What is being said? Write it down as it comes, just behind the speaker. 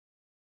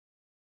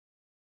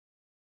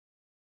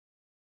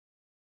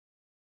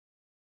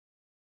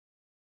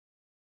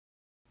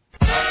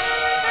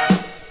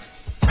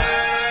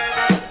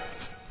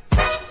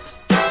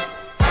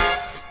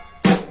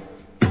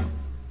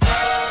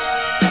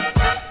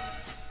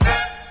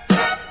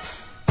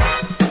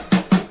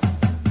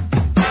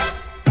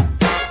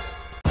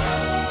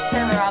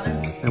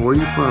Where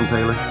you from,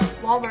 Taylor?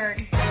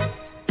 Walberg.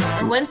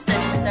 Or Winston.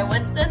 You would say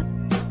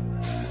Winston?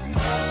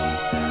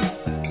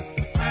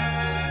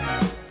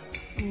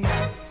 No.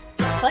 I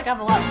feel like I have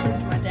a lot to prove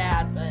to my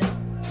dad, but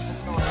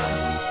that's not one.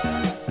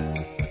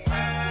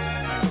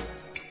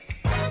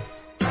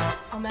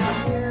 I'm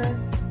out here,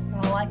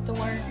 and I like to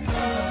work. My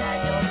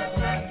dad yells at me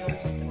when I'm doing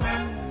something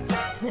wrong.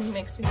 And then he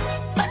makes me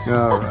stop.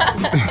 Alright.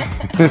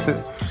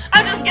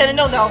 I'm just kidding.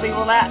 Don't tell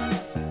people that.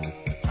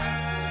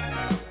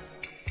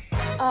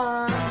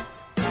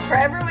 For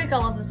every week I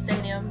love the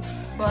stadium,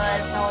 but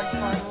it's always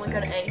fun when we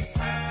go to Ace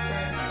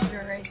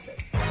for racing.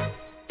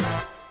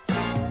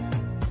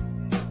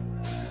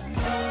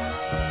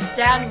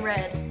 Dad and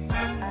Red.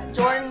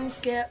 Jordan,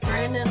 Skip,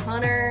 Brandon,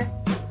 Hunter.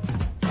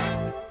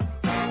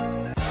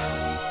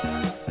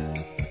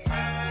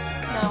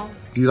 No.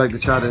 Do you like to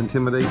try to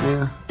intimidate me?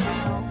 No.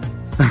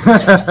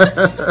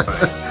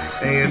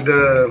 And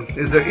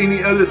is there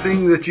any other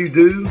thing that you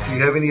do? Do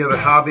you have any other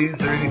hobbies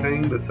or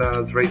anything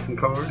besides racing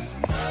cars?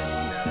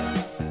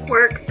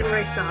 Work and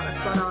race out,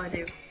 that's about all I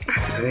do.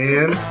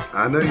 And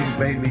I know you've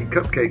made me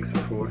cupcakes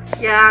before.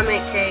 Yeah, I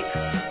make cakes,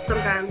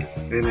 sometimes.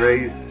 And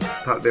raise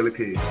potbelly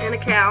pig. And a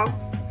cow.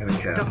 And a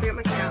cow. Don't forget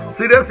my cow.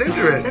 See, that's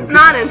interesting. It's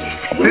not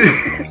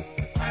interesting.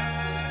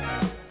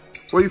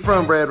 Where you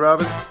from, Brad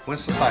Robbins?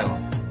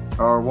 Winston-Salem.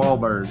 Or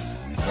Walberg?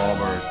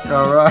 Walberg.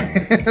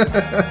 Alright.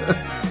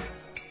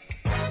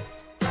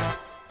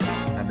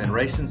 I've been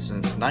racing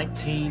since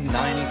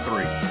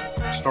 1993.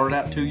 Started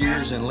out 2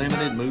 years in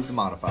limited, moved to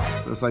modified.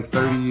 That's like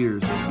 30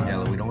 years.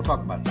 Yeah, we don't want to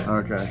talk about that.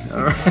 Okay.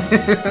 Alright.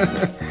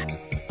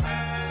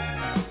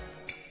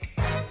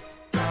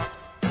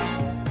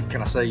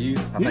 Can I say you?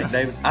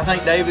 I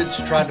think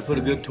David's tried to put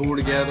a good tour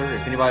together.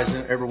 If anybody's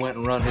ever went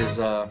and run his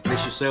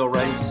Vicious Sale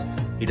race,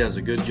 he does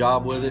a good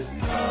job with it.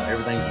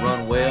 Everything's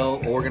run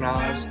well,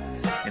 organized,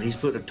 and he's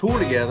put a tour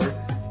together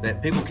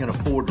that people can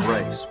afford to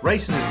race.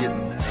 Racing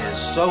is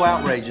so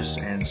outrageous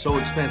and so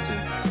expensive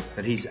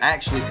that he's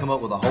actually come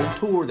up with a whole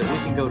tour that we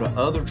can go to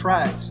other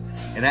tracks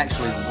and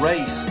actually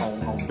race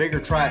on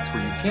bigger tracks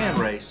where you can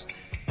race,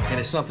 and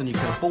it's something you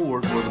can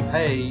afford where the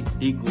pay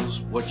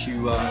equals what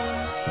you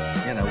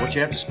what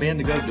you have to spend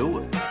to go do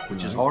it,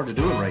 which is hard to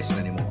do in racing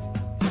anymore.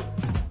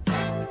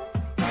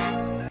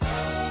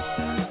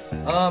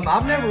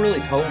 I've never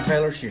really told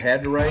Taylor she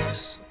had to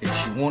race. If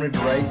she wanted to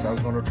race, I was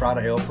going to try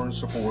to help her and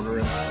support her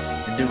and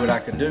do what I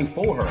could do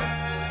for her.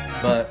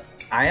 But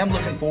I am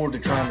looking forward to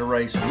trying to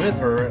race with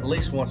her at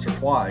least once or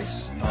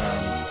twice.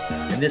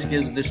 And this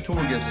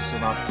tour gives us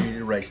an opportunity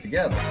to race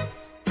together.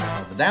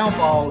 The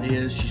downfall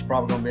is she's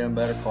probably going to be in a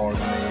better car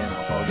than me, and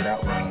I'll probably get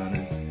outrun,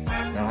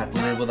 and I'll have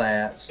to live with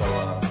that. So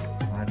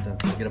I have to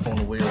get up on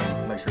the wheel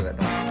and make sure that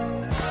don't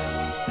happen.